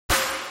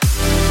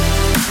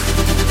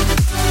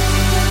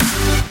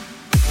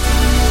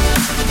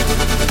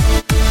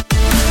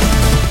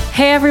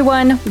Hey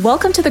everyone,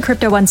 welcome to the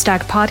Crypto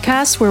Unstacked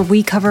podcast, where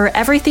we cover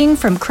everything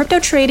from crypto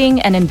trading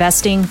and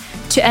investing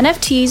to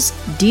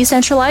NFTs,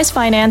 decentralized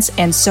finance,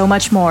 and so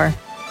much more.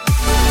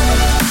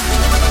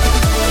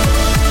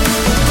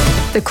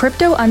 The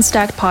Crypto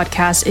Unstacked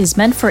podcast is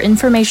meant for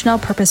informational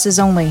purposes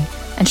only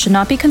and should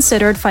not be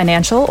considered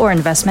financial or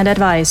investment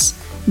advice.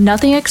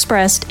 Nothing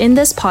expressed in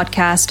this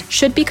podcast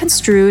should be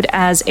construed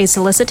as a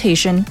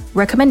solicitation,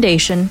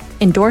 recommendation,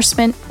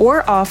 endorsement,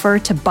 or offer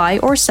to buy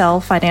or sell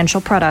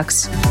financial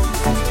products.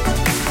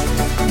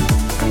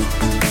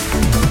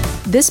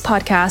 This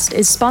podcast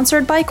is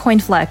sponsored by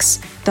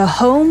CoinFlex, the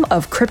home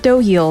of crypto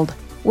yield.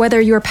 Whether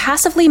you're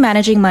passively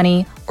managing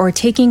money or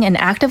taking an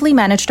actively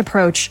managed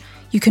approach,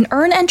 you can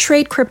earn and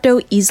trade crypto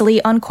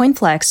easily on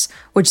CoinFlex,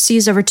 which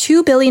sees over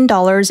 $2 billion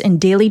in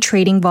daily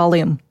trading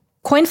volume.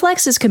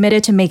 CoinFlex is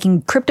committed to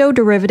making crypto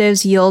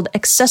derivatives yield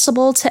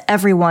accessible to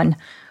everyone,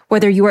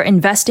 whether you are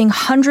investing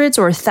hundreds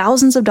or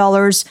thousands of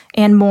dollars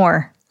and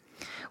more.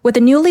 With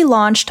a newly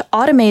launched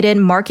automated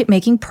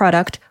market-making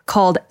product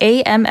called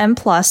AMM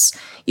Plus,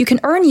 you can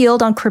earn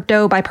yield on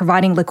crypto by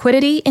providing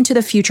liquidity into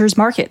the futures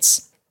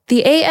markets.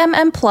 The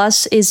AMM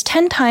Plus is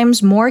 10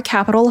 times more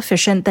capital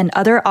efficient than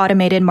other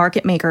automated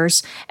market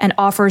makers and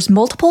offers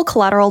multiple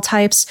collateral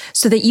types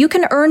so that you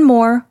can earn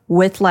more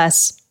with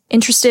less.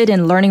 Interested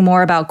in learning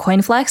more about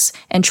CoinFlex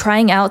and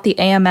trying out the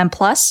AMM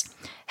Plus?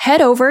 Head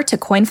over to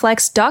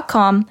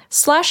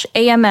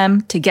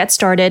coinflex.com/AMM to get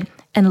started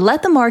and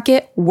let the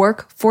market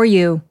work for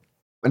you.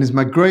 And it's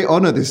my great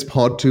honor this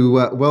pod to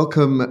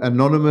welcome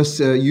anonymous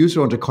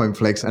user onto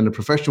CoinFlex and a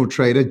professional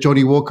trader,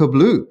 Johnny Walker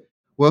Blue.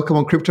 Welcome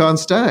on Crypto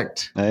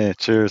Unstacked. Hey,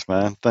 cheers,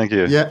 man. Thank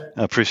you. Yeah.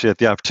 I appreciate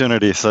the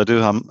opportunity. So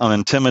I'm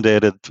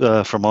intimidated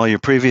from all your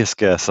previous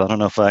guests. I don't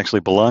know if I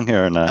actually belong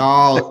here or not.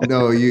 Oh,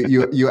 no,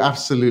 you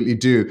absolutely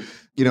do.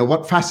 You know,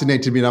 what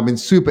fascinated me, and I've been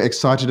super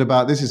excited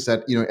about this, is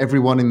that,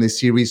 everyone in this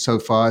series so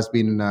far has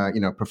been,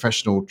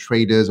 professional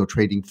traders or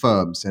trading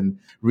firms. And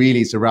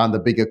really it's around the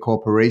bigger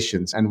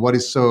corporations. And what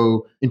is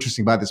so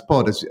interesting about this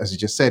pod, as you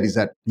just said, is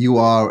that you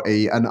are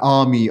an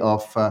army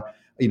of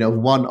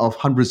one of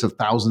hundreds of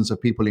thousands of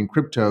people in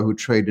crypto who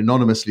trade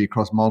anonymously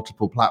across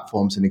multiple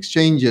platforms and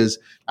exchanges.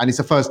 And it's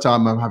the first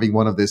time I'm having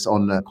one of this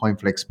on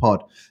CoinFlex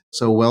pod.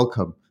 So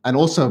welcome. And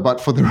also,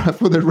 but for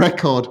the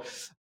record,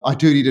 I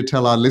do need to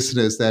tell our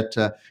listeners that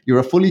you're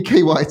a fully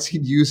KYC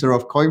user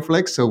of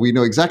CoinFlex, so we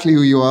know exactly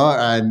who you are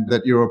and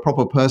that you're a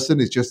proper person.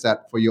 It's just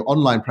that for your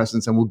online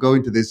presence, and we'll go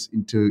into this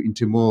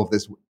into more of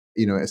this,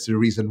 as the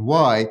reason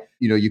why,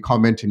 you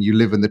comment and you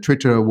live in the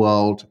Twitter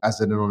world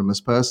as an anonymous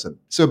person.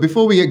 So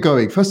before we get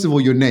going, first of all,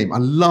 your name. I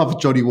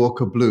love Johnny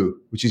Walker Blue,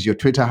 which is your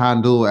Twitter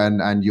handle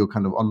and your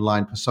kind of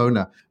online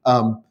persona.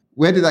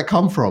 Where did that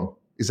come from?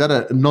 Is that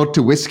a nod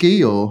to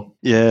whiskey or?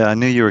 Yeah, I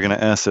knew you were going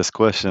to ask this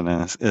question,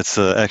 and it's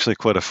actually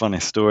quite a funny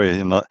story.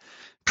 In the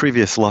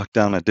previous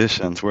lockdown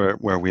editions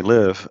where we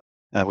live,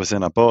 I was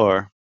in a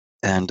bar,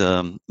 and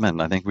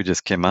I think we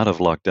just came out of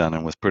lockdown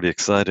and was pretty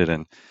excited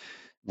and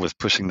was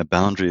pushing the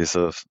boundaries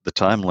of the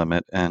time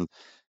limit, and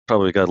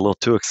probably got a little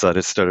too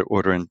excited, started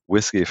ordering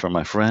whiskey for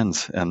my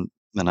friends, and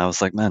then I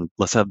was like, man,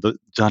 let's have the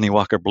Johnny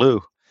Walker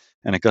Blue.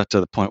 And it got to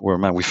the point where,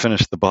 we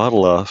finished the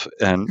bottle off,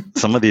 and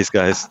some of these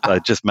guys I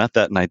just met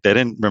that night, they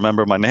didn't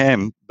remember my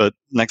name, but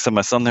next time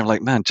I saw them, they were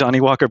like, man,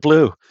 Johnny Walker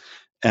Blue.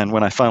 And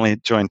when I finally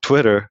joined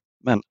Twitter,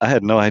 I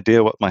had no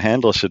idea what my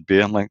handle should be.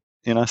 I'm like,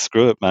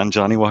 screw it, man,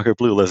 Johnny Walker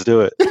Blue, let's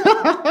do it.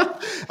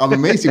 I'm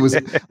amazed it was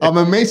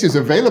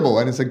available,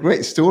 and it's a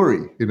great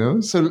story,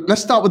 So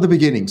let's start with the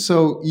beginning.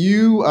 So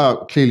you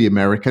are clearly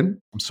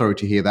American. I'm sorry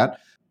to hear that.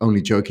 Only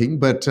joking,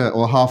 but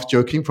or half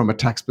joking from a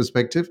tax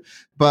perspective.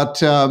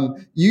 But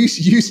you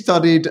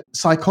studied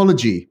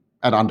psychology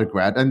at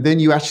undergrad, and then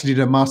you actually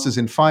did a master's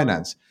in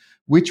finance,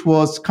 which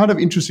was kind of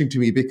interesting to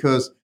me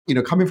because,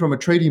 coming from a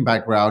trading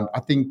background, I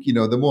think,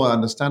 the more I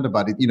understand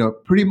about it,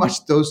 pretty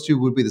much those two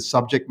would be the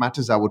subject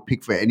matters I would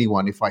pick for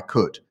anyone if I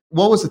could.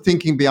 What was the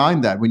thinking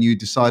behind that when you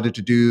decided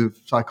to do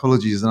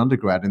psychology as an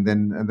undergrad and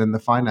then the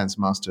finance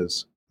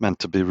masters? Man,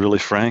 to be really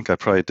frank, I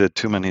probably did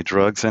too many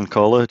drugs in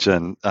college,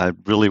 and I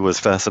really was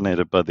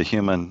fascinated by the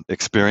human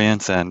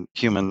experience and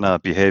human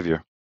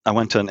behavior. I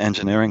went to an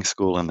engineering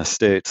school in the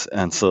States,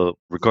 and so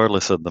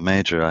regardless of the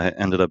major, I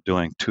ended up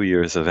doing 2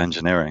 years of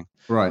engineering.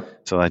 Right.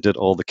 So I did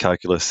all the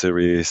calculus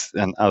series,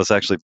 and I was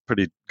actually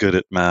pretty good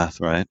at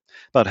math, right?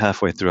 About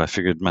halfway through, I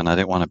figured, man, I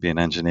didn't want to be an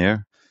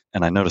engineer,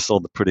 and I noticed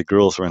all the pretty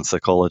girls were in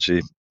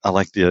psychology. I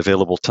liked the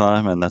available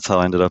time, and that's how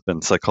I ended up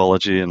in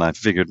psychology, and I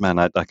figured, man,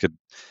 I could.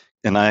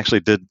 And I actually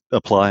did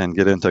apply and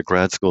get into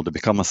grad school to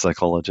become a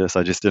psychologist.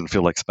 I just didn't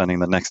feel like spending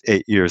the next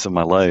 8 years of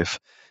my life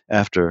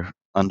after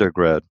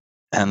undergrad.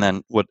 And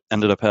then what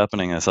ended up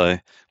happening is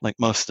like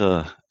most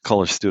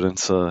college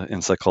students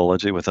in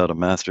psychology without a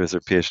master's or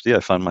PhD, I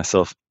found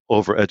myself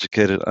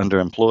overeducated,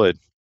 underemployed.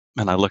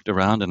 And I looked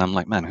around and I'm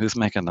like, man, who's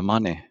making the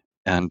money?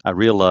 And I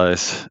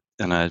realized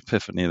in an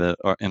epiphany that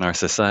in our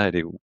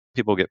society,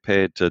 people get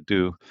paid they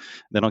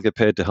don't get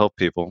paid to help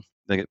people.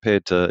 They get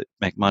paid to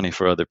make money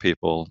for other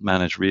people,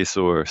 manage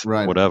resource,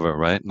 Right. whatever,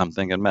 right? And I'm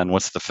thinking, man,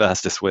 what's the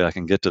fastest way I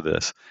can get to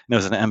this? And it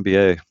was an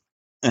MBA.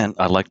 And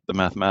I liked the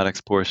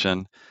mathematics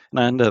portion. And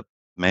I ended up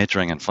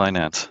majoring in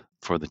finance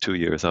for the 2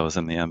 years I was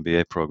in the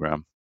MBA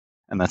program.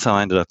 And that's how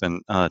I ended up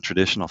in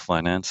traditional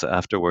finance.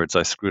 Afterwards,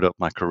 I screwed up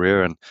my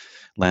career and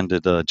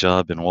landed a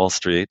job in Wall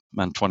Street.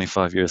 And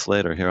 25 years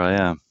later, here I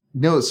am.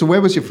 No, so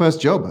where was your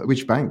first job?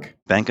 Which bank?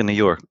 Bank of New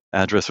York.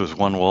 Address was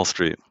 1 Wall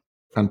Street.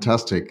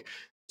 Fantastic.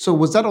 So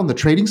was that on the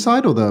trading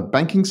side or the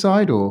banking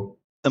side, or?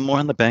 And more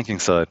on the banking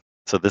side.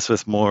 So this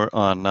was more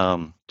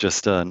on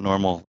just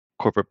normal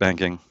corporate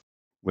banking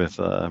with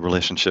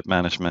relationship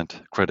management,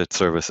 credit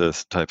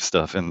services type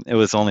stuff. And it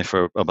was only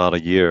for about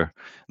a year.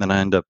 Then I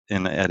ended up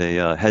at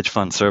a hedge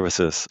fund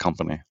services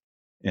company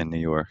in New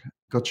York.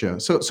 Gotcha.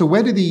 So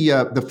where did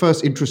the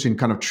first interest in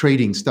kind of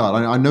trading start?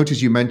 I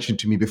noticed you mentioned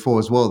to me before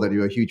as well that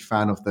you're a huge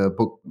fan of the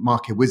book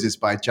Market Wizards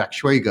by Jack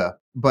Schwager.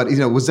 But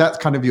was that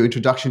kind of your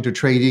introduction to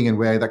trading and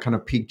where that kind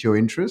of piqued your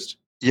interest?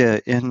 Yeah,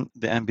 in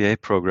the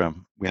MBA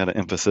program, we had an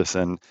emphasis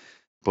in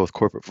both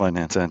corporate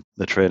finance and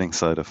the trading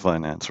side of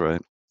finance,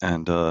 right?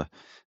 And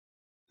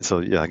so,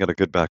 yeah, I got a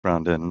good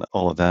background in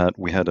all of that.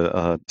 We had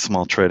a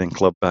small trading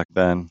club back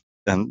then,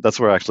 and that's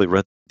where I actually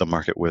read The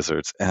Market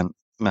Wizards. And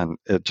man,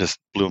 it just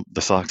blew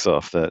the socks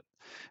off that.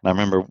 And I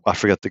remember, I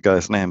forget the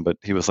guy's name, but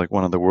he was like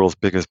one of the world's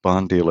biggest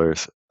bond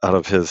dealers out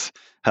of his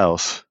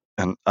house.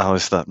 And I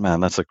always thought, man,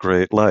 that's a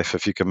great life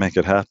if you can make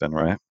it happen,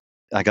 right?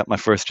 I got my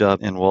first job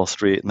in Wall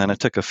Street, and then it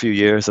took a few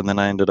years, and then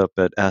I ended up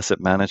at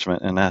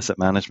an asset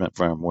management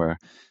firm where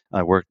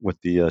I worked with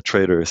the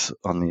traders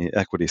on the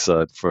equity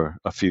side for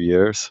a few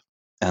years.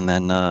 And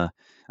then I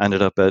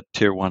ended up at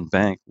Tier 1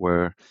 Bank,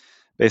 where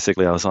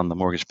basically I was on the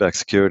mortgage-backed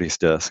securities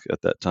desk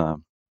at that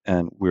time.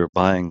 And we were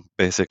buying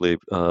basically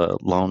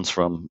loans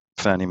from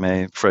Fannie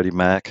Mae, Freddie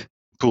Mac,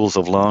 pools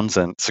of loans,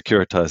 and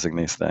securitizing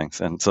these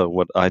things. And so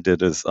what I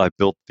did is I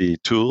built the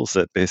tools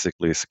that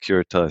basically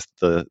securitized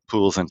the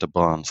pools into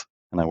bonds.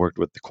 And I worked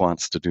with the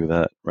quants to do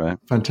that, right?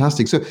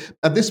 Fantastic. So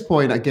at this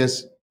point, I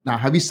guess, now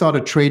have you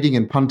started trading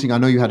and punting? I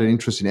know you had an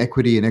interest in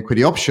equity and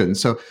equity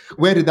options. So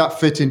where did that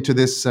fit into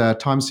this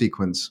time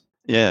sequence?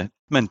 Yeah,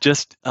 man,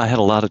 I had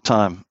a lot of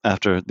time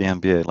after the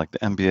MBA. Like the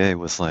MBA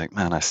was like,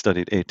 man, I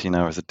studied 18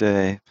 hours a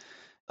day.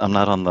 I'm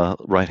not on the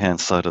right-hand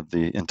side of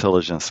the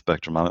intelligence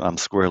spectrum. I'm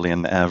squarely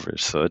in the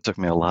average. So it took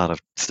me a lot of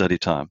study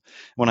time.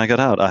 When I got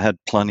out, I had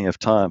plenty of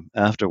time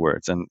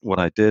afterwards. And what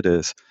I did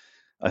is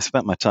I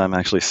spent my time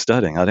actually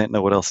studying. I didn't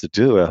know what else to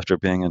do after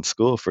being in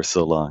school for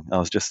so long. I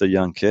was just a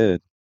young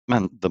kid.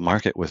 Man, the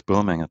market was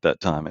booming at that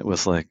time. It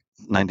was like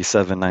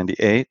 97,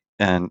 98.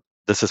 And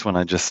this is when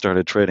I just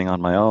started trading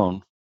on my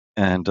own.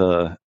 And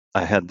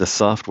I had this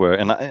software.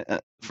 And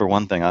for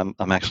one thing,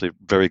 I'm actually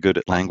very good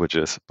at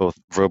languages, both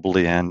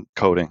verbally and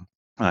coding.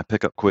 I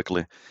pick up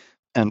quickly.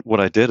 And what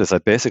I did is I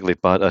basically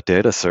bought a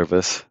data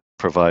service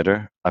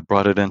provider. I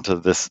brought it into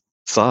this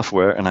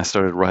software and I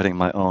started writing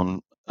my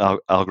own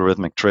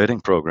algorithmic trading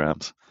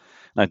programs.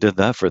 And I did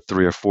that for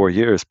 3 or 4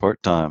 years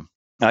part-time.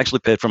 I actually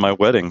paid for my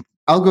wedding.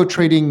 Algo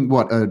trading,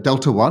 what,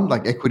 Delta One,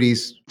 like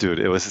equities? Dude,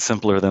 it was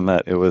simpler than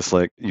that. It was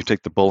like you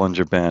take the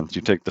Bollinger Band,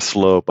 you take the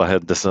slope. I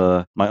had this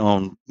my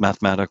own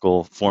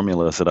mathematical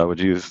formulas that I would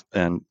use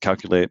and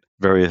calculate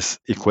various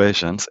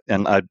equations,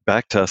 and I'd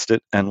backtest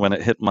it. And when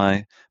it hit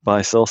my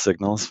buy-sell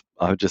signals,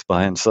 I would just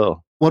buy and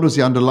sell. What was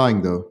the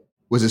underlying though?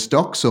 Was it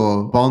stocks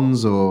or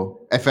bonds or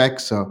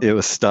FX? Or? It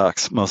was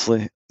stocks,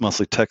 mostly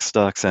tech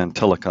stocks and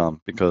telecom,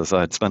 because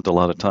I had spent a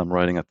lot of time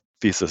writing a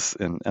thesis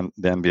in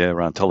the MBA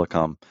around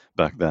telecom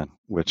back then,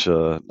 which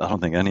I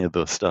don't think any of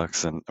those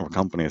stocks or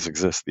companies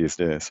exist these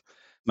days.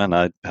 Man,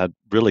 I had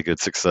really good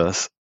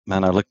success.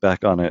 Man, I look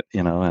back on it,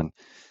 and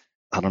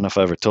I don't know if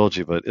I ever told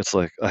you, but it's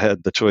like I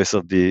had the choice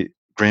of the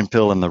green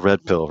pill and the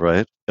red pill,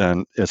 right?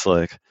 And it's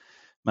like,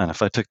 man,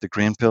 if I took the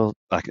green pill,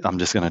 I'm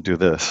just going to do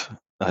this.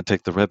 I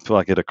take the red pill,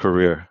 I get a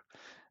career.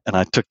 And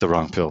I took the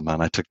wrong pill,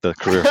 man. I took the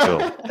career pill.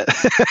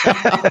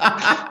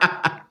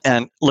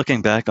 And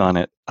looking back on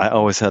it, I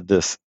always had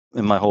this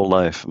in my whole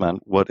life, man.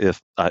 What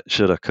if I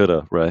shoulda,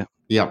 coulda, right?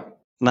 Yeah.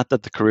 Not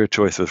that the career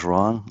choice was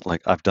wrong.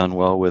 Like I've done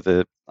well with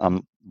it.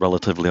 I'm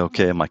relatively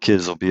okay. My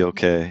kids will be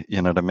okay.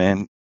 You know what I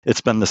mean?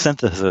 It's been the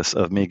synthesis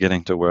of me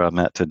getting to where I'm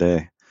at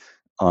today,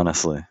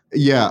 honestly.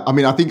 Yeah, I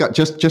mean, I think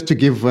just to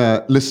give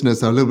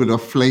listeners a little bit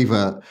of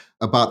flavor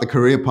about the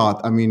career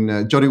path, I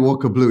mean, Johnny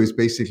Walker Blue is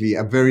basically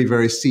a very,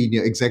 very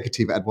senior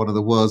executive at one of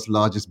the world's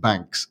largest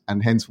banks,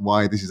 and hence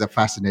why this is a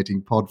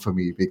fascinating pod for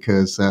me,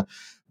 because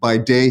by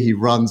day he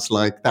runs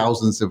like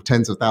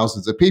tens of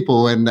thousands of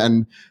people,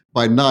 and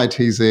by night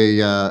he's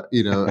a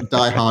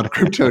diehard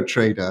crypto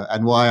trader,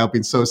 and why I've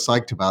been so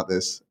psyched about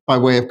this by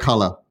way of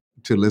color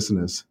to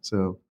listeners.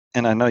 So.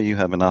 And I know you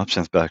have an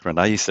options background.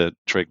 I used to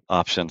trade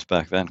options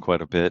back then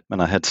quite a bit.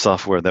 And I had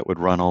software that would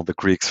run all the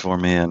Greeks for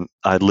me. And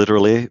I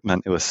literally,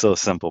 man, it was so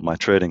simple. My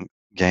trading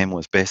game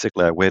was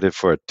basically I waited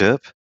for a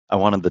dip. I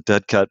wanted the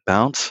dead cat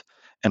bounce.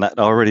 And I'd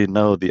already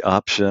know the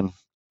option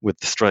with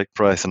the strike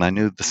price. And I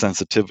knew the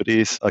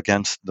sensitivities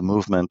against the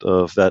movement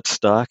of that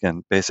stock.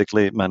 And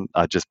basically, man,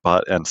 I just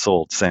bought and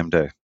sold same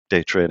day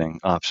trading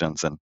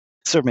options. And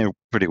it served me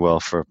pretty well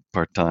for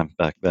part-time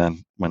back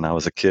then when I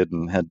was a kid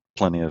and had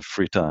plenty of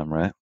free time,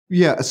 right?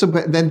 Yeah. So,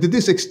 but then did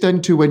this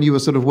extend to when you were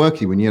sort of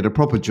working, when you had a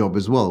proper job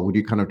as well? Would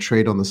you kind of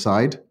trade on the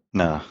side?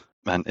 No,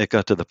 man, it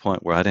got to the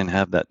point where I didn't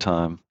have that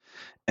time.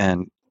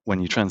 And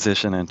when you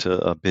transition into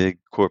a big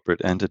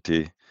corporate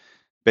entity,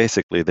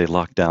 basically they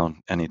lock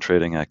down any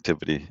trading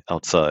activity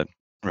outside,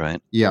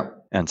 right? Yeah.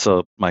 And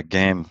so my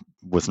game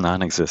was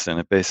non-existent.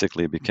 It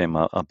basically became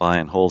a buy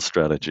and hold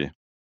strategy.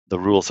 The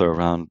rules are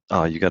around,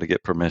 oh, you got to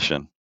get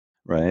permission,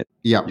 right?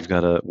 Yeah. You've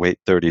got to wait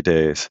 30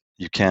 days.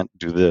 You can't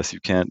do this. You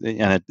can't,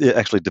 and it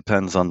actually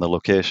depends on the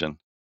location.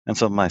 And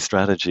so my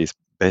strategy's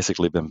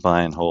basically been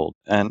buy and hold.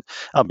 And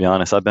I'll be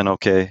honest, I've been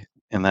okay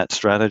in that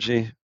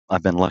strategy.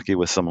 I've been lucky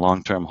with some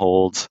long-term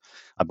holds.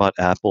 I bought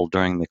Apple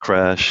during the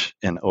crash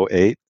in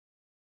 '08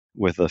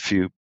 with a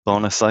few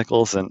bonus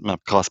cycles, and my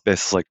cost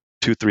base is like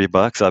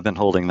 $2-3. I've been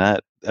holding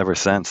that ever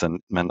since,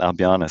 and man, I'll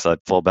be honest,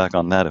 I'd fall back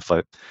on that if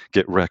I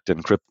get wrecked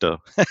in crypto.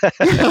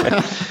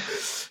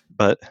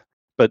 but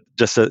but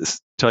just to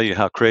tell you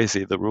how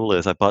crazy the rule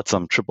is, I bought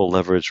some triple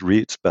leverage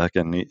REITs back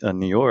in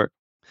New York,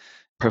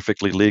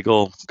 perfectly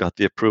legal, got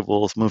the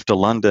approvals, moved to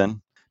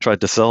London,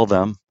 tried to sell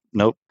them.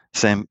 Nope,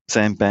 same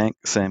bank,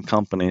 same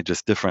company,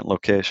 just different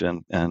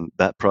location, and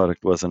that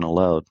product wasn't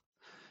allowed.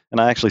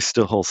 And I actually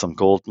still hold some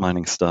gold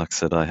mining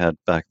stocks that I had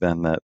back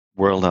then that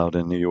were allowed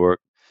in New York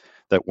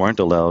that weren't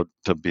allowed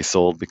to be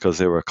sold because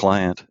they were a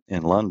client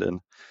in London.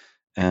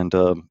 And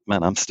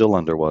man, I'm still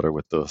underwater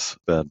with those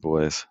bad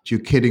boys. You're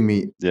kidding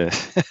me. Yeah.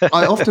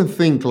 I often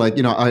think, like,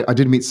 I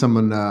did meet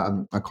someone,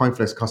 a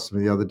CoinFlex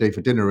customer the other day for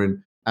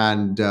dinner,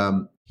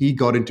 and he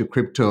got into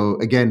crypto.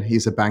 Again,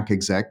 he's a bank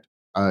exec,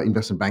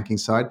 investment banking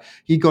side.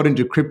 He got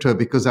into crypto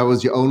because that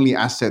was the only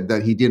asset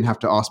that he didn't have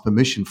to ask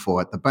permission for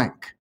at the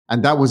bank.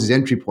 And that was his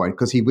entry point,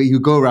 because he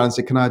would go around and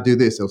say, can I do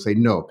this? They'll say,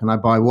 no. Can I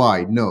buy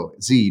Y? No.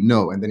 Z?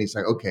 No. And then he's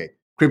like, okay.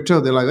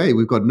 Crypto, they're like, hey,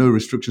 we've got no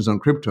restrictions on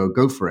crypto.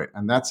 Go for it.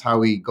 And that's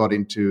how he got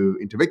into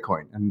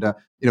Bitcoin. And,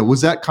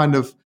 was that kind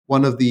of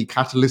one of the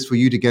catalysts for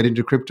you to get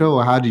into crypto,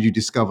 or how did you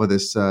discover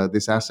this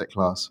asset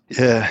class?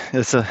 Yeah,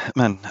 it's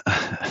man.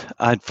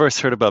 I'd first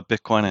heard about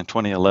Bitcoin in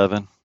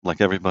 2011,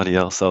 like everybody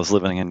else. I was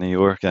living in New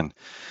York and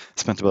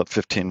spent about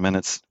 15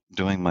 minutes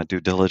doing my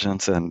due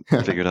diligence and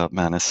figured out,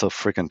 man, it's so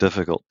freaking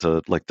difficult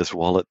to like this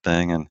wallet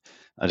thing, and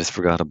I just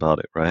forgot about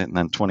it, right? And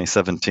then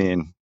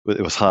 2017,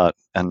 it was hot,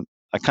 and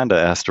I kind of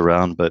asked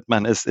around, but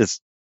man,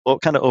 it's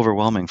kind of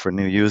overwhelming for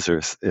new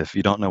users if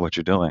you don't know what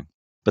you're doing.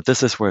 But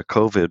this is where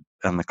COVID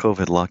and the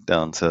COVID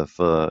lockdowns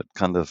have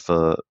kind of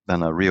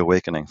been a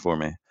reawakening for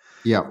me.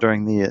 Yeah.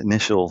 During the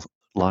initial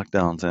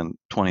lockdowns in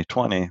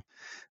 2020,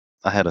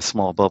 I had a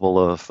small bubble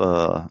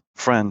of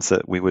friends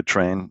that we would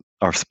train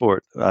our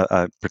sport.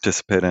 I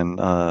participate in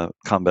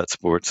combat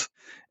sports,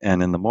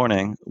 and in the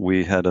morning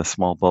we had a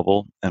small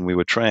bubble, and we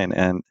would train.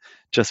 And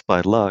just by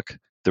luck,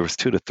 there was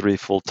 2 to 3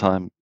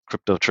 full-time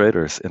crypto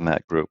traders in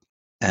that group,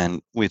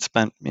 and we'd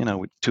spent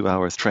 2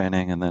 hours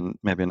training, and then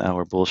maybe an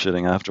hour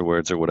bullshitting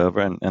afterwards or whatever,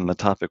 and the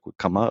topic would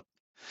come up,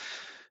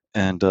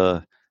 and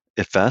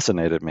it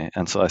fascinated me,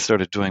 and so I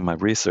started doing my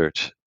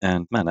research.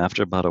 And man,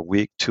 after about a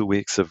week, 2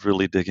 weeks of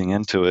really digging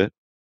into it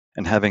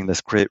and having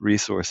this great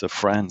resource of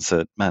friends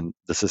that, man,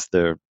 this is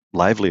their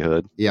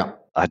livelihood. Yeah.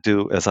 I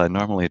do as I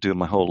normally do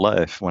my whole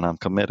life when I'm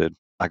committed.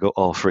 I go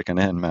all freaking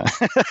in, man.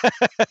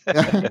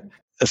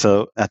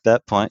 So at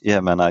that point, yeah,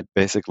 man, I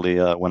basically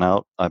went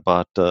out. I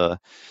bought,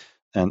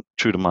 and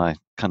true to my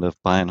kind of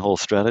buy and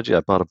hold strategy, I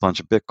bought a bunch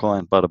of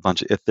Bitcoin, bought a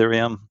bunch of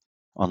Ethereum.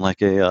 On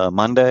like a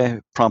Monday,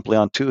 promptly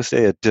on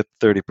Tuesday, it dipped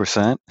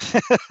 30%.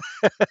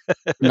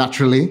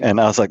 Naturally.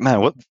 And I was like,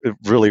 man, it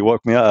really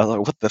woke me up. I was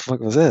like, what the fuck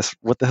was this?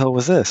 What the hell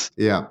was this?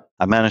 Yeah.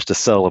 I managed to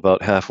sell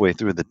about halfway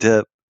through the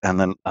dip. And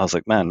then I was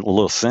like, man, a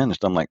little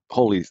singed. I'm like,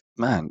 holy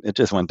man, it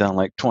just went down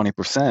like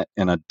 20%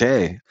 in a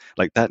day.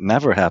 Like that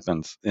never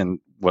happens in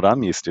what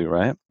I'm used to,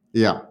 right?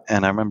 Yeah.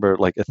 And I remember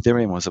like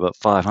Ethereum was about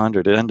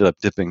 500. It ended up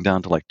dipping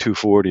down to like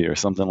 240 or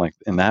something like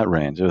in that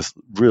range. It was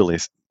really,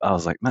 I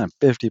was like, man,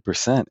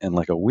 50% in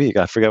like a week.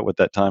 I forgot what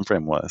that time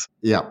frame was.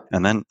 Yeah.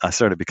 And then I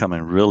started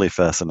becoming really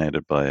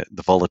fascinated by it,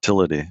 the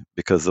volatility,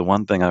 because the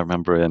one thing I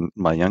remember in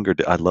my younger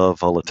days, I love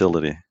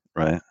volatility,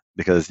 right?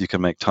 Because you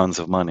can make tons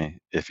of money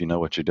if you know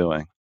what you're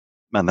doing.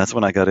 Man, that's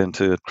when I got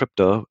into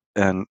crypto.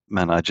 And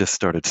man, I just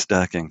started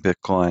stacking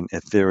Bitcoin,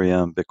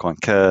 Ethereum, Bitcoin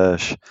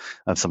Cash,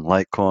 I have some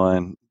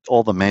Litecoin,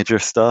 all the major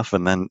stuff.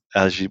 And then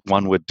as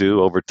one would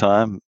do over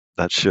time,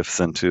 that shifts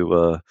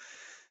into,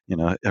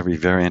 every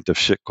variant of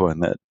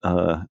shitcoin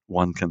that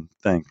one can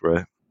think,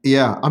 right?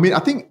 Yeah. I mean, I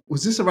think,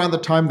 was this around the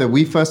time that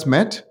we first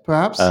met,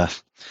 perhaps?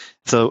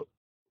 So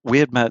we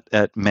had met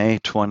at May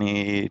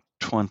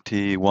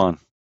 2021.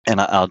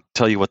 And I'll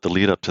tell you what the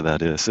lead up to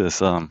that is.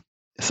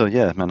 So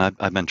yeah, man,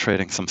 I've been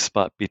trading some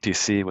spot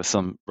BTC with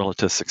some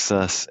relative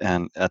success.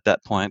 And at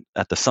that point,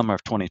 at the summer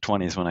of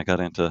 2020 is when I got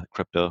into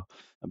crypto.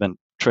 I've been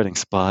trading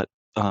spot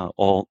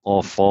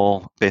all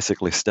fall,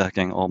 basically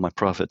stacking all my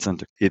profits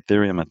into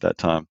Ethereum at that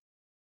time.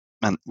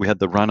 And we had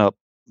the run up,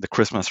 the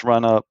Christmas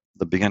run up,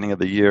 the beginning of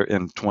the year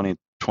in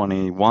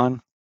 2021.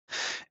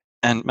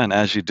 And man,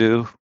 as you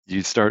do,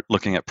 you start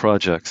looking at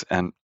projects.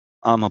 And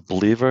I'm a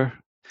believer.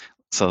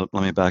 So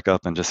let me back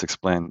up and just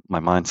explain my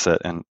mindset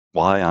and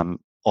why I'm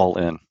all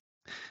in.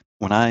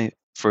 When I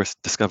first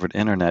discovered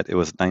internet, it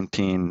was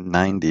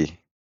 1990.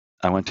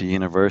 I went to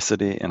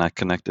university and I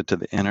connected to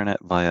the internet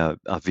via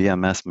a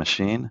VMS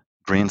machine,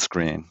 green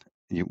screen.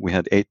 We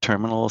had 8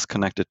 terminals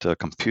connected to a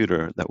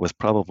computer that was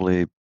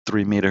probably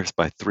 3 meters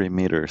by 3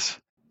 meters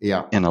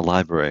Yeah. in a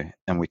library.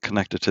 And we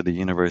connected to the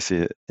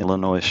University of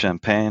Illinois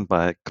Champaign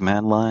by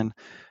command line,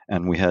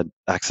 and we had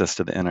access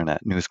to the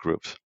internet, news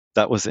groups.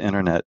 That was the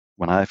internet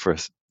when I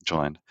first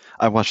joined.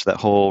 I watched that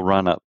whole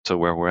run up to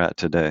where we're at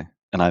today,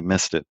 and I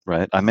missed it,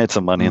 right? I made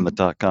some money in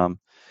the .com.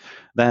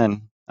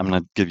 Then I'm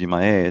going to give you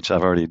my age.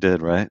 I've already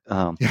did, right?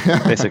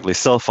 Basically,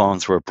 cell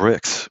phones were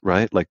bricks,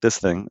 right? Like this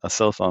thing, a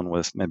cell phone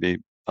was maybe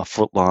a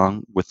foot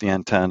long with the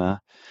antenna.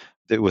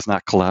 It was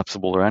not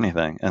collapsible or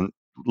anything. And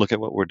look at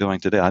what we're doing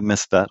today. I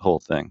missed that whole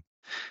thing.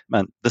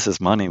 Man, this is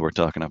money we're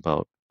talking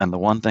about. And the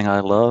one thing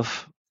I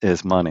love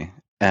is money.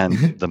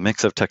 And the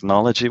mix of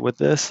technology with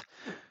this,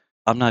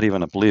 I'm not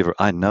even a believer.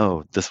 I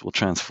know this will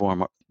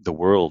transform the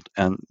world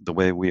and the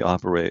way we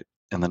operate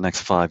in the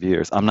next 5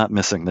 years. I'm not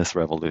missing this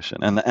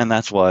revolution. And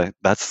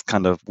that's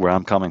kind of where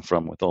I'm coming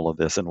from with all of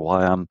this and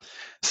why I'm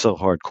so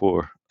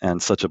hardcore and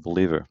such a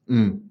believer.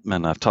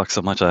 Man, I've talked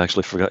so much, I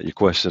actually forgot your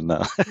question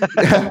now.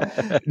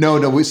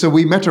 No. So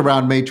we met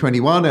around May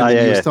 21,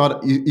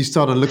 and you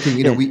started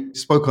looking. We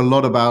spoke a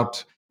lot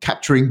about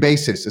capturing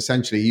basis.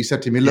 Essentially, you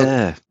said to me,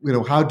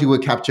 "Look, how do we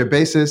capture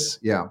basis?"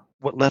 Yeah.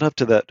 What led up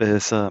to that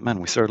is,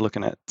 we started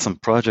looking at some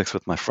projects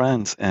with my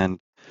friends, and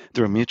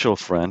through a mutual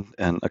friend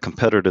and a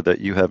competitor that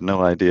you have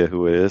no idea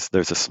who it is.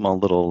 There's a small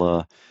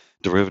little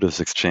derivatives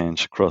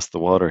exchange across the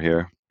water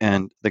here.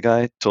 And the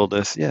guy told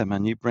us, yeah,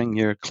 man, you bring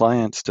your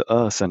clients to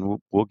us and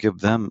we'll give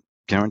them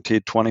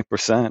guaranteed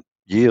 20%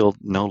 yield,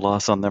 no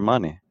loss on their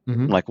money.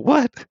 I'm like,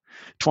 what?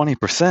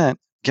 20%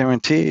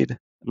 guaranteed?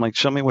 I'm like,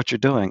 show me what you're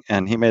doing.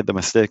 And he made the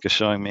mistake of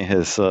showing me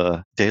his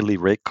daily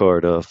rate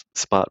card of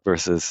spot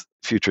versus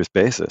futures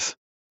basis.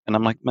 And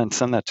I'm like, man,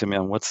 send that to me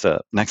on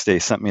WhatsApp. Next day, he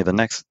sent me the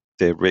next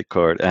day rate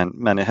card. And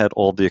man, it had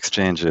all the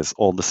exchanges,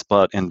 all the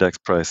spot index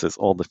prices,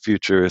 all the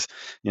futures,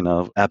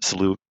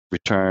 absolute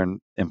return,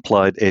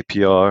 implied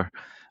APR.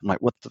 I'm like,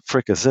 what the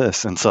frick is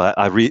this? And so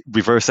I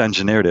reverse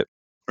engineered it,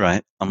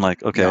 right? I'm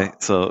like, okay,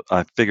 so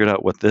I figured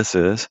out what this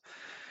is.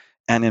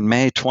 And in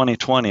May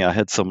 2020, I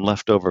had some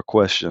leftover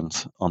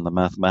questions on the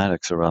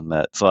mathematics around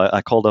that. So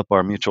I called up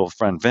our mutual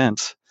friend,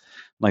 Vince,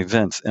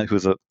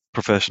 who's a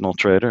professional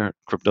trader,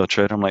 crypto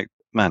trader. I'm like,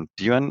 man,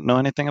 do you know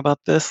anything about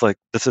this? Like,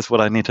 this is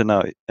what I need to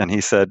know. And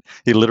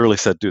he literally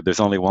said, dude, there's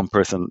only one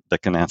person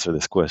that can answer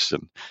this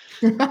question.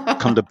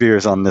 Come to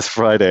Beers on this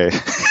Friday.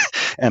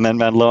 And then,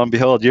 man, lo and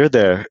behold, you're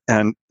there.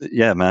 And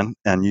yeah, man,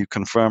 and you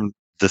confirmed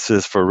this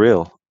is for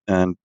real.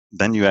 And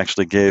then you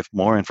actually gave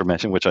more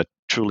information, which I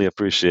truly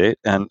appreciate,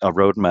 and a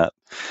roadmap,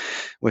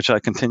 which I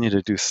continue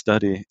to do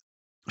study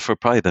for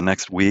probably the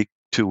next week,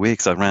 2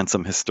 weeks. I ran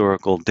some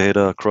historical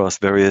data across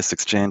various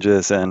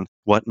exchanges and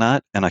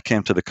whatnot, and I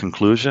came to the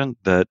conclusion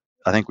that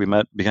I think we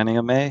met beginning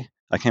of May.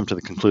 I came to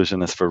the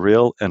conclusion it's for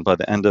real, and by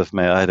the end of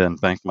May, I then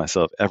banked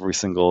myself every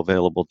single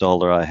available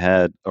dollar I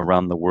had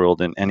around the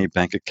world in any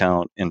bank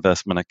account,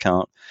 investment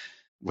account,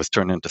 was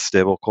turned into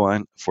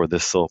stablecoin for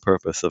this sole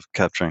purpose of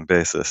capturing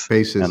basis.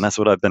 And that's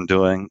what I've been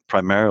doing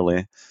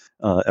primarily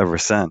ever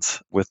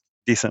since, with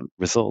decent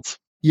results.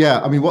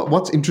 Yeah, I mean,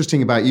 what's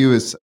interesting about you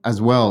is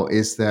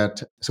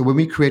that so when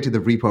we created the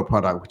repo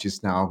product, which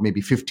is now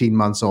maybe 15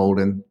 months old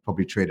and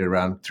probably traded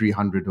around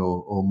 $300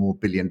 or more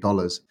billion,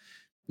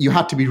 you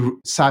had to be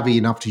savvy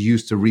enough to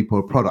use the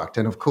repo product.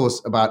 And of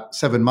course, about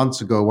 7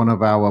 months ago, one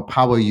of our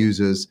power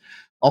users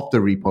of the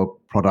repo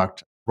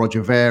product,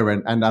 Roger Ver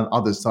and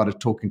others, started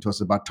talking to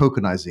us about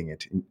tokenizing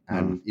it.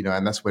 And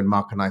that's when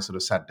Mark and I sort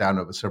of sat down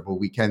over several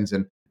weekends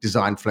and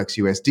designed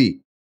FlexUSD.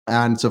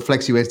 And so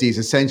FlexUSD is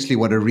essentially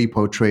what a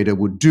repo trader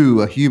would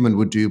do, a human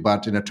would do,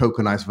 but in a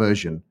tokenized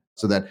version,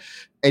 so that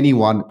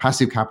anyone,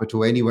 passive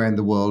capital anywhere in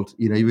the world,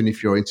 even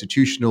if you're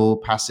institutional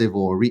passive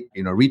or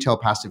retail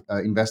passive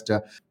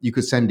investor, you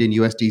could send in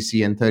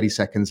USDC and 30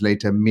 seconds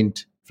later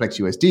mint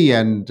FlexUSD,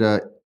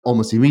 and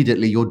almost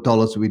immediately your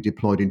dollars will be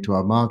deployed into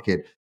our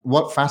market.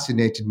 What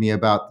fascinated me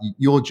about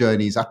your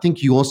journey is I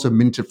think you also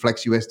minted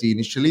FlexUSD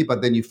initially,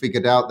 but then you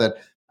figured out that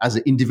as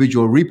an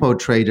individual repo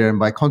trader, and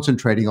by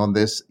concentrating on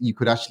this, you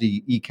could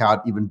actually eke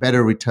out even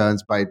better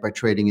returns by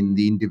trading in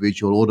the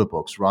individual order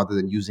books rather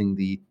than using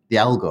the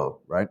algo,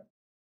 right?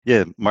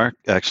 Yeah, Mark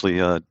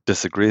actually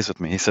disagrees with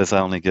me. He says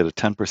I only get a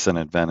 10%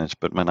 advantage,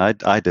 but man,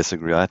 I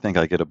disagree. I think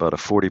I get about a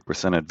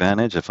 40%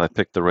 advantage if I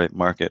pick the right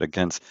market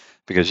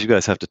because you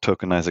guys have to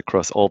tokenize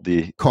across all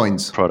the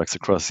coins products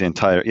across the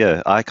entire.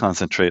 Yeah, I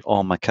concentrate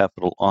all my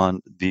capital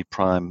on the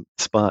prime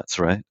spots,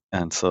 right?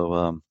 And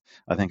so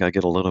I think I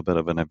get a little bit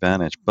of an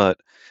advantage. But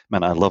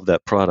man, I love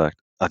that product.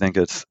 I think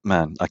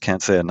I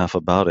can't say enough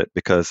about it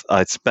because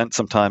I spent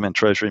some time in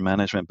treasury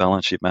management,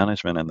 balance sheet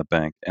management in the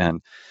bank,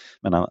 and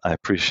I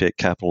appreciate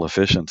capital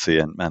efficiency,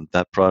 and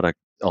that product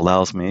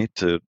allows me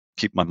to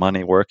keep my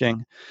money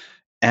working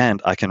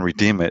and I can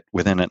redeem it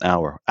within an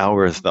hour.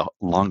 Hour is the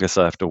longest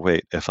I have to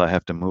wait if I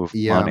have to move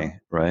Yeah, money,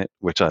 right?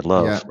 Which I yeah,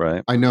 love,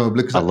 right? I know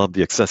because I love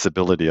the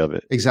accessibility of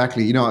it.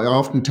 exactly. I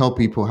often tell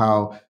people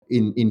how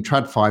in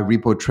TradFi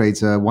repo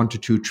trades are 1 to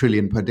 2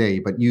 trillion per day,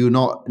 but you're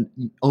not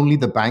only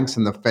the banks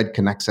and the Fed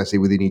can access it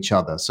within each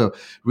other. So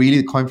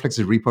really,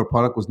 CoinFlex's repo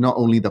product was not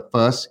only the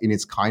first in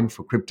its kind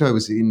for crypto, it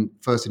was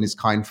first in its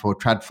kind for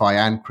TradFi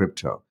and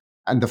crypto.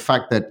 And the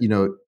fact that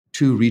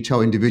two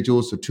retail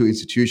individuals or two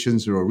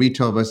institutions or a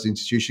retail versus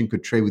institution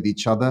could trade with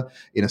each other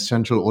in a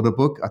central order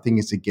book, I think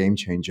it's a game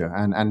changer.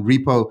 And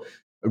repo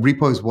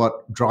is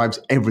what drives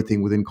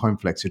everything within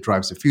CoinFlex. It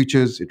drives the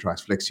futures, it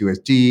drives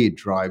FlexUSD, it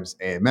drives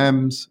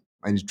AMMs,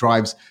 and it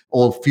drives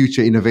all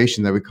future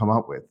innovation that we come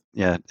up with.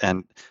 Yeah,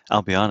 and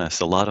I'll be honest,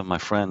 a lot of my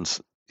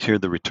friends hear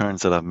the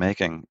returns that I'm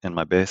making in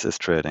my basis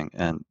trading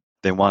and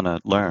they want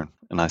to learn.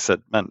 And I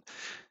said, man,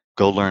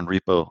 go learn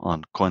repo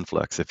on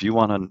CoinFlex. If you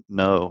want to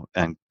know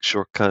and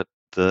shortcut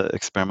the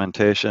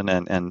experimentation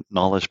and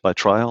knowledge by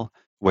trial,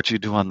 what you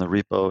do on the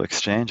repo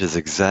exchange is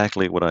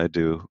exactly what I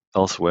do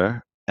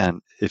elsewhere.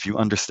 And if you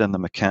understand the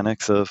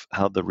mechanics of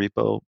how the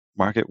repo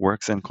market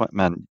works in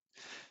man,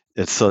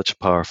 it's such a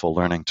powerful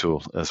learning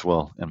tool as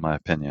well, in my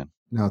opinion.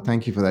 No,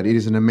 thank you for that. It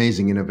is an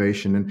amazing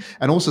innovation,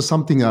 and also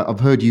something I've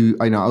heard you.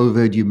 I know I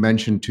overheard you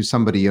mention to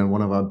somebody on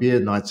one of our beer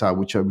nights out,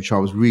 which I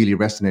was really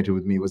resonated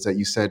with me, was that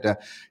you said,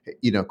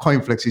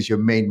 CoinFlex is your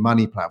main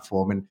money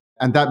platform,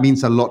 and that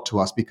means a lot to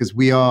us because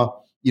we are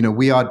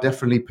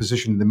definitely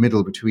positioned in the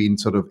middle between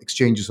sort of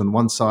exchanges on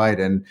one side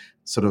and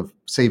sort of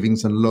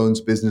savings and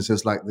loans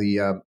businesses like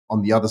the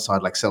on the other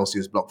side, like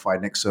Celsius, BlockFi,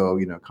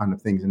 Nexo, kind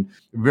of things, and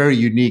very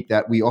unique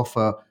that we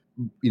offer.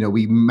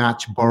 We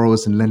match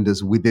borrowers and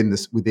lenders within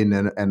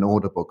an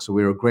order book, so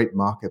we're a great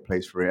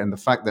marketplace for it. And the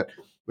fact that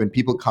when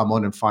people come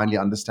on and finally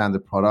understand the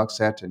product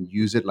set and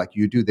use it like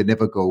you do, they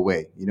never go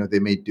away. They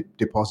may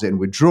deposit and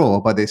withdraw,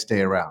 but they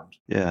stay around.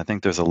 Yeah, I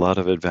think there's a lot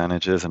of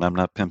advantages, and I'm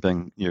not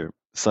pimping your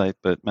site,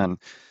 but man,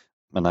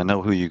 I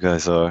know who you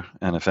guys are,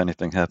 and if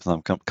anything happens,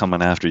 I'm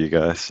coming after you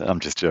guys. I'm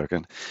just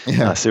joking.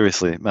 Yeah.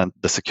 Seriously, man,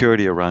 the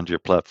security around your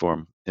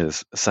platform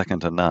is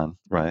second to none,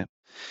 right?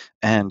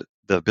 And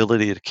the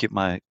ability to keep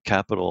my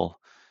capital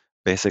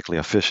basically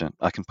efficient.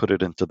 I can put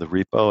it into the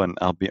repo and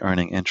I'll be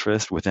earning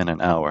interest within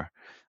an hour.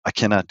 I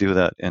cannot do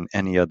that in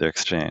any other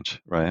exchange,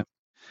 right?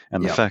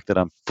 And the Yeah. fact that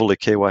I'm fully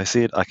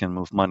KYC'd, I can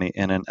move money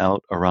in and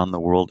out around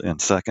the world in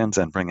seconds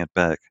and bring it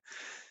back.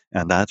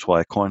 And that's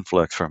why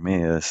CoinFlex for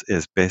me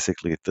is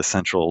basically the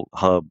central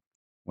hub.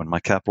 When my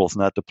capital is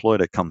not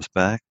deployed, it comes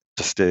back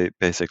to stay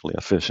basically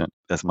efficient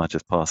as much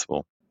as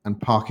possible. And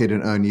park it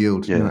and earn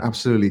yield. Yeah.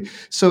 Absolutely.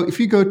 So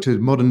if you go to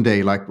modern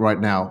day, like right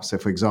now, say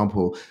for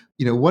example,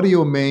 what are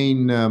your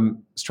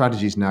main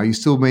strategies now? Are you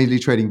still mainly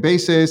trading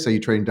basis? Are you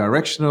trading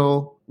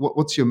directional?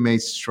 What's your main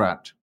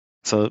strat?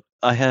 So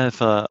I have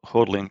a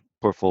hodling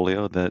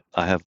portfolio that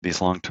I have these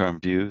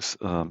long-term views,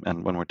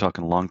 and when we're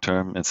talking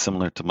long-term, it's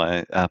similar to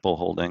my Apple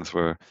holdings,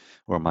 or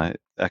my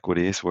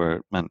equities,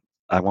 where man,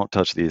 I won't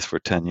touch these for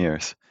 10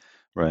 years,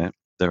 right?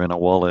 They're in a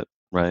wallet,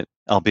 right?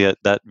 Albeit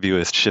that view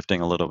is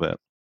shifting a little bit.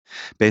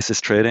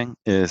 Basis trading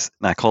is,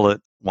 and I call it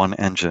one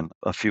engine,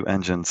 a few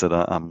engines that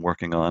I'm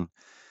working on.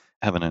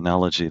 I have an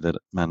analogy that,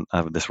 man, I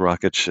have this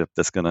rocket ship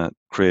that's going to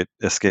create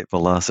escape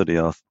velocity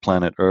off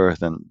planet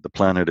Earth, and the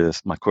planet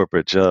is my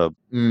corporate job.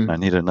 I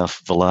need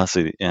enough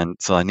velocity, and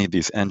so I need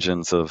these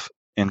engines of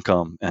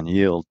income and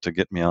yield to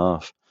get me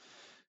off.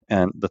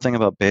 And the thing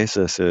about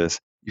basis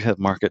is you have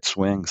market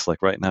swings.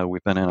 Like right now,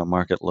 we've been in a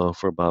market low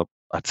for about,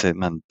 I'd say,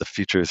 man, the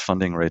futures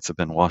funding rates have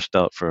been washed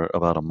out for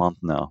about a month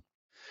now.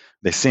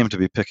 They seem to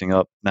be picking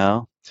up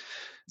now.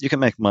 You can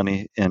make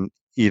money in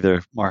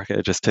either market.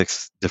 It just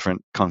takes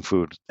different kung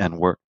fu and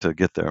work to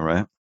get there,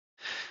 right?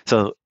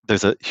 So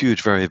there's a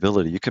huge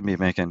variability. You could be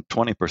making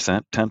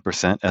 20%,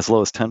 10%, as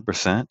low as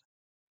 10%,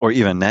 or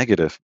even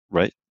negative,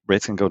 right?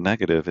 Rates can go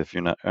negative if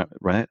you're not,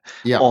 right?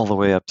 Yeah. All the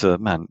way up to,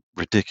 man,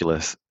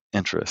 ridiculous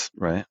interest,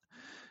 right?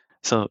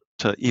 So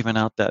to even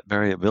out that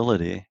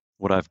variability,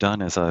 what I've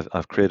done is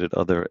I've created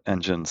other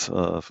engines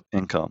of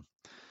income.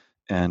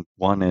 And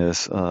one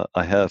is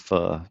I have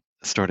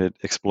started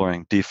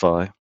exploring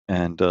DeFi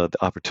and the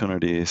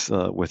opportunities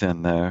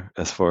within there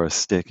as far as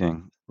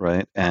staking,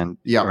 right, and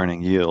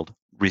earning yield.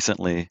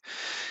 Recently,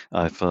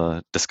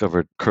 I've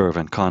discovered Curve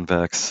and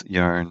Convex,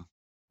 Yearn,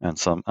 and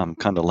so I'm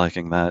kind of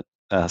liking that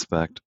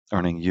aspect,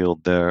 earning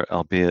yield there,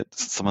 albeit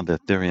some of the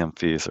Ethereum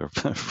fees are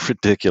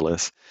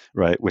ridiculous,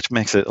 right, which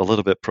makes it a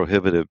little bit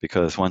prohibitive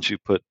because once you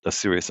put a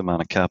serious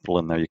amount of capital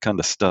in there, you're kind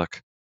of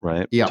stuck,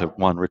 right? Yeah. To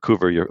one,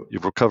 recover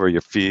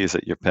your fees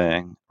that you're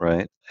paying,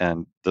 right?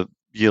 And the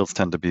yields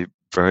tend to be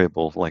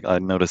variable. Like I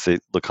notice they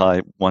look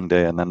high one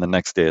day and then the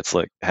next day it's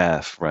like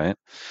half, right?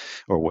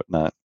 Or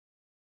whatnot.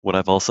 What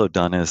I've also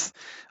done is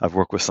I've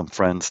worked with some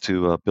friends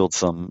to build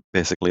some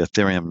basically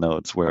Ethereum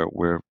nodes where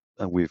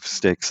we've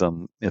staked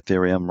some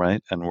Ethereum,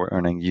 right? And we're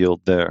earning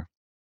yield there.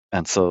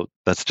 And so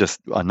that's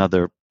just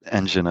another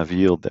engine of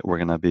yield that we're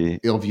going to be.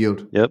 Of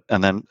yield. Yep.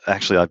 And then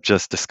actually, I've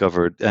just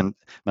discovered, and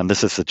man,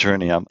 this is the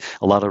journey. A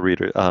lot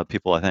of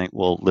people, I think,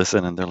 will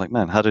listen and they're like,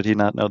 man, how did he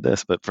not know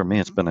this? But for me,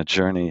 it's been a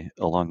journey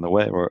along the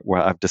way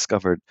where I've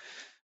discovered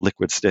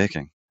liquid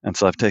staking. And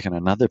so I've taken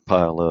another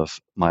pile of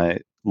my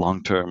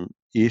long-term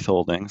ETH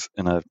holdings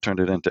and I've turned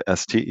it into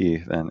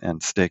STETH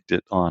and staked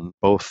it on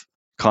both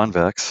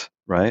Convex,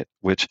 right?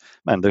 Which,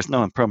 man, there's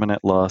no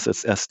impermanent loss.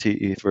 It's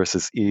STETH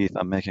versus ETH.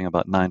 I'm making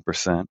about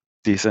 9%.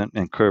 Decent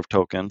in Curve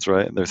tokens,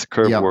 right? There's a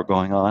Curve war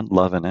going on,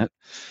 loving it.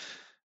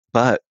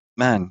 But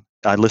man,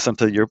 I listened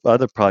to your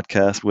other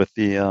podcast with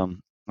the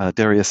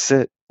Darius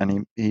Sit,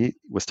 and he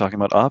was talking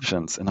about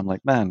options, and I'm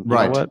like, man, you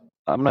know what?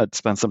 I'm gonna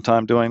spend some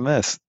time doing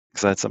this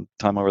because I had some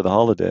time over the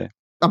holiday.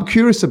 I'm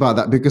curious about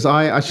that because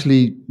I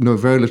actually know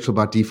very little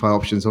about DeFi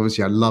options.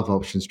 Obviously, I love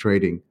options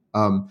trading,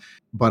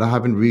 but I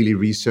haven't really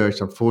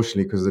researched,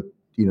 unfortunately, because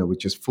we're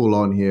just full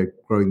on here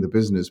growing the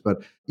business.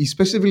 But you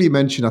specifically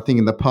mentioned, I think,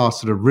 in the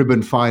past, sort of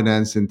Ribbon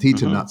Finance and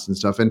Theta Nuts and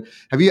stuff. And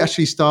have you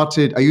actually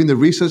started? Are you in the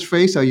research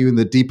phase? Are you in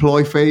the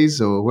deploy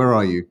phase, or where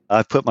are you?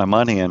 I've put my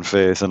money in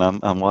phase, and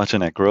I'm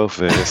watching it grow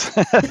phase.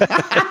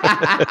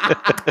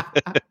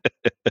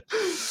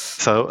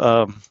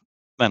 So,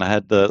 man, I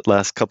had the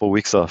last couple of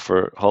weeks off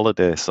for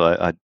holiday, so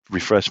I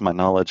refreshed my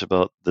knowledge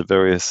about the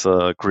various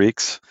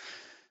Greeks.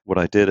 What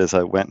I did is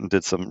I went and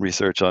did some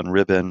research on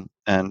Ribbon,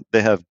 and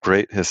they have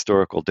great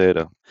historical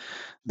data.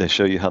 They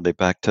show you how they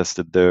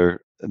backtested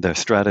their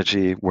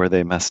strategy, where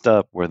they messed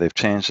up, where they've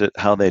changed it,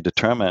 how they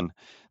determine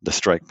the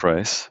strike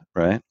price,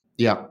 right?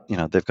 Yeah.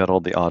 They've got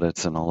all the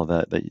audits and all of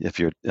that. If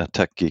you're a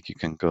tech geek, you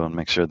can go and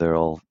make sure they're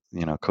all,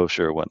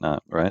 kosher or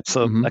whatnot, right?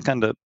 So I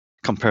kind of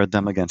compared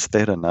them against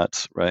Theta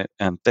Nuts, right?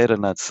 And Theta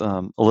Nuts,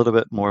 a little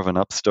bit more of an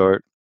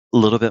upstart, a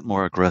little bit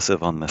more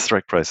aggressive on the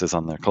strike prices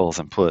on their calls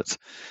and puts,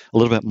 a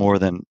little bit more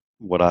than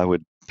what I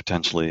would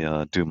potentially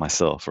do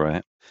myself,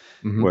 right?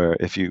 Where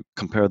if you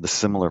compare the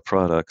similar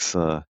products,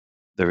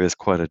 there is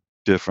quite a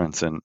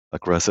difference in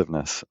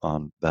aggressiveness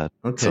on that.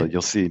 Okay. So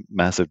you'll see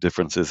massive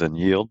differences in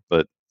yield,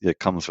 but it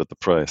comes with the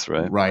price,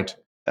 right? Right.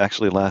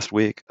 Actually, last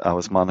week, I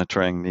was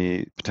monitoring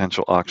the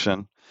potential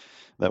auction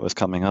that was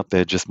coming up. They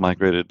had just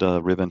migrated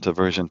Ribbon to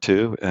version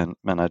 2, and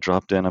man, I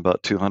dropped in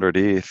about 200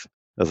 ETH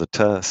as a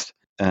test.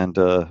 And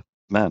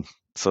man,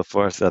 so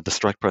far the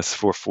strike price is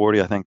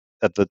 440. I think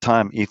at the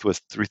time ETH was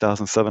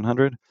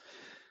 3,700.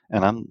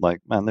 And I'm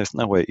like, man, there's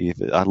no way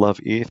ETH. I love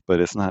ETH, but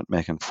it's not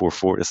making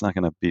 440. It's not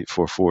going to beat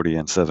 440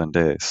 in 7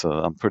 days. So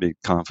I'm pretty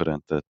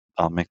confident that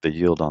I'll make the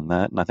yield on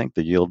that. And I think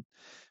the yield,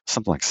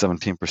 something like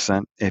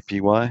 17%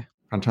 APY.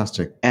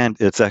 Fantastic. And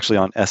it's actually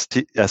on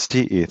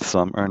STETH, so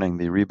I'm earning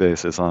the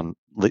rebases on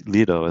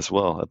Lido as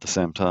well at the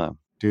same time.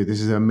 Dude,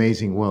 this is an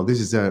amazing world. This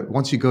is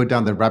once you go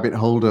down the rabbit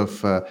hole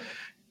of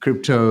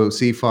crypto,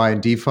 CeFi,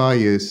 and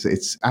DeFi,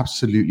 it's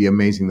absolutely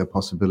amazing, the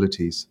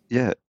possibilities.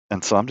 Yeah.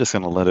 And so I'm just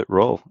going to let it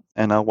roll.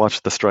 And I'll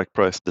watch the strike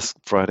price this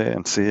Friday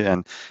and see.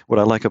 And what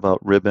I like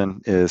about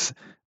Ribbon is,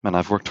 man,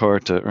 I've worked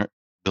hard to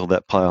build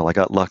that pile. I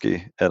got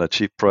lucky at a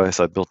cheap price.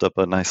 I built up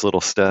a nice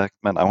little stack.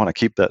 Man, I want to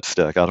keep that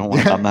stack.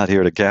 I'm not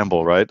here to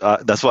gamble, right?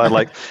 That's why I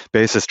like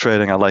basis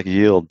trading. I like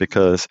yield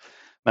because,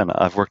 man,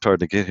 I've worked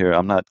hard to get here.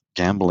 I'm not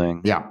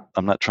gambling. Yeah.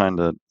 I'm not trying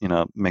to,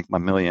 make my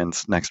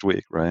millions next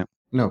week, right?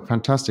 No,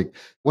 fantastic.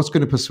 What's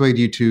going to persuade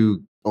you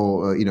to,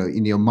 or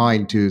in your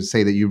mind, to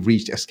say that you've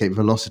reached escape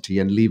velocity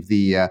and leave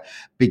the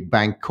big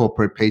bank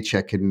corporate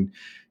paycheck and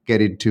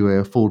get into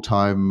a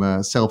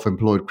full-time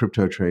self-employed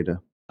crypto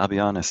trader? I'll be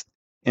honest.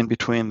 In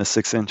between the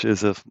 6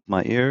 inches of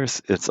my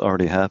ears, it's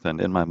already happened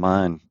in my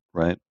mind,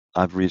 right?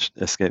 I've reached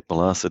escape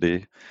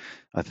velocity.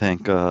 I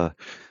think,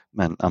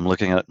 man, I'm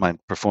looking at my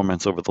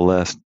performance over the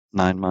last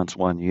 9 months,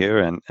 1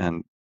 year,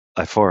 and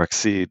I far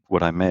exceed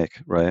what I make,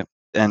 right?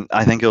 And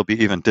I think it'll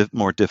be even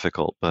more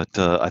difficult, but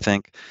I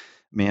think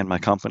me and my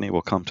company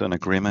will come to an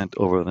agreement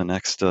over the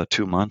next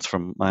 2 months,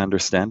 from my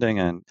understanding,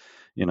 and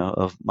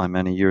of my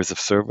many years of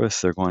service,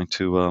 they're going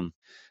to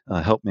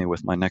help me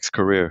with my next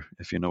career,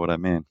 if you know what I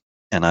mean.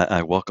 And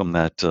I welcome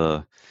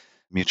that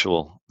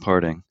mutual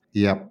parting.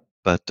 Yeah.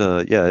 But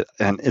yeah,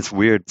 and it's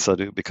weird,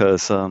 Sadhu,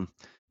 because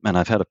man,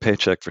 I've had a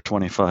paycheck for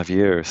 25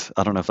 years.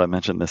 I don't know if I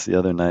mentioned this the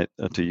other night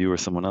to you or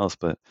someone else,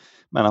 but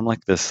man, I'm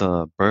like this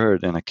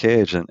bird in a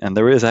cage, and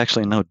there is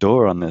actually no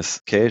door on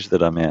this cage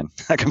that I'm in.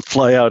 I can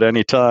fly out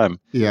anytime.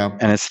 Yeah.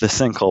 And it's this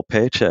thing called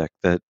paycheck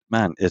that,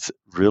 man, it's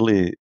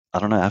really, I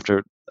don't know,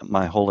 after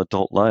my whole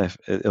adult life,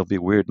 it'll be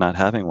weird not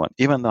having one,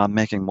 even though I'm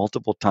making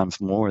multiple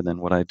times more than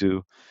what I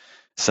do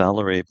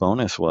salary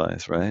bonus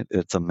wise, right?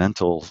 It's a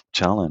mental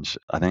challenge,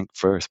 I think,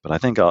 first, but I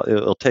think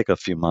it'll take a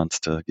few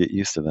months to get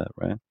used to that,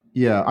 right?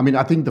 Yeah, I mean,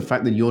 I think the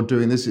fact that you're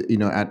doing this, at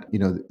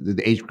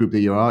the age group that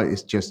you are,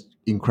 is just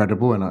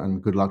incredible,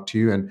 and good luck to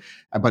you.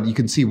 But you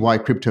can see why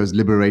crypto has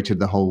liberated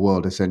the whole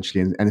world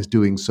essentially, and is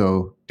doing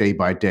so day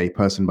by day,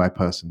 person by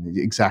person.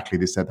 Exactly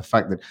this. That the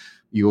fact that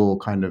your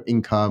kind of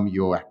income,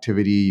 your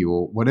activity,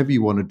 your whatever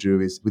you want to do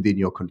is within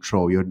your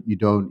control.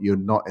 You're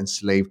not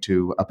enslaved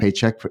to a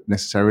paycheck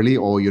necessarily,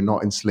 or you're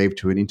not enslaved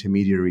to an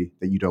intermediary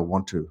that you don't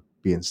want to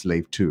be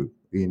enslaved to.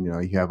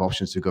 You have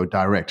options to go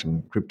direct,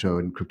 and crypto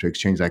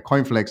exchanges like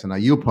Coinflex and our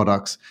yield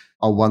products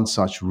are one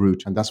such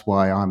route. And that's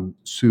why I'm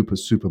super,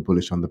 super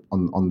bullish on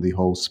the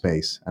whole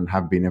space, and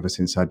have been ever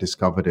since I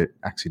discovered it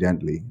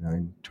accidentally,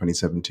 in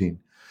 2017.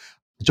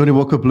 Johnny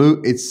Walker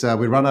Blue,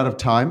 we run out of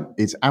time.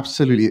 It's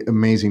absolutely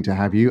amazing to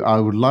have you. I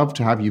would love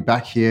to have you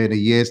back here in a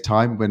year's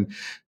time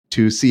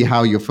to see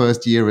how your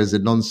first year as a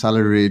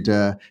non-salaried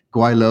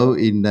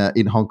Guilo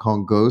in Hong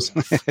Kong goes.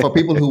 For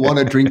people who want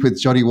to drink with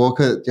Johnny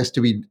Walker, just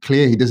to be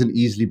clear, he doesn't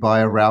easily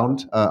buy a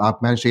round.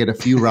 I've managed to get a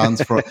few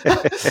rounds from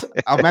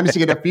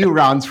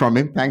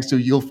him thanks to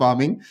yield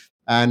farming.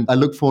 And I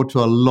look forward to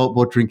a lot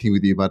more drinking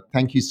with you. But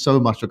thank you so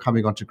much for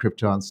coming on to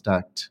Crypto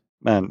Unstacked.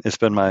 Man, it's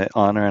been my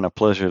honor and a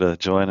pleasure to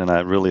join, and I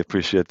really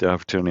appreciate the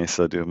opportunity,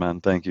 Sadhu, man.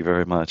 Thank you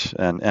very much.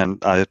 And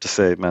I have to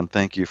say, man,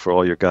 thank you for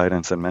all your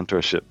guidance and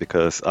mentorship,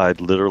 because I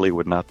literally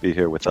would not be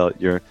here without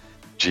your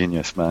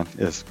genius, man,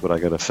 is what I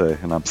got to say.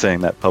 And I'm saying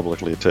that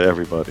publicly to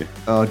everybody.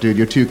 Oh, dude,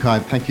 you're too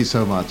kind. Thank you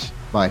so much.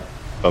 Bye.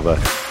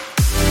 Bye-bye.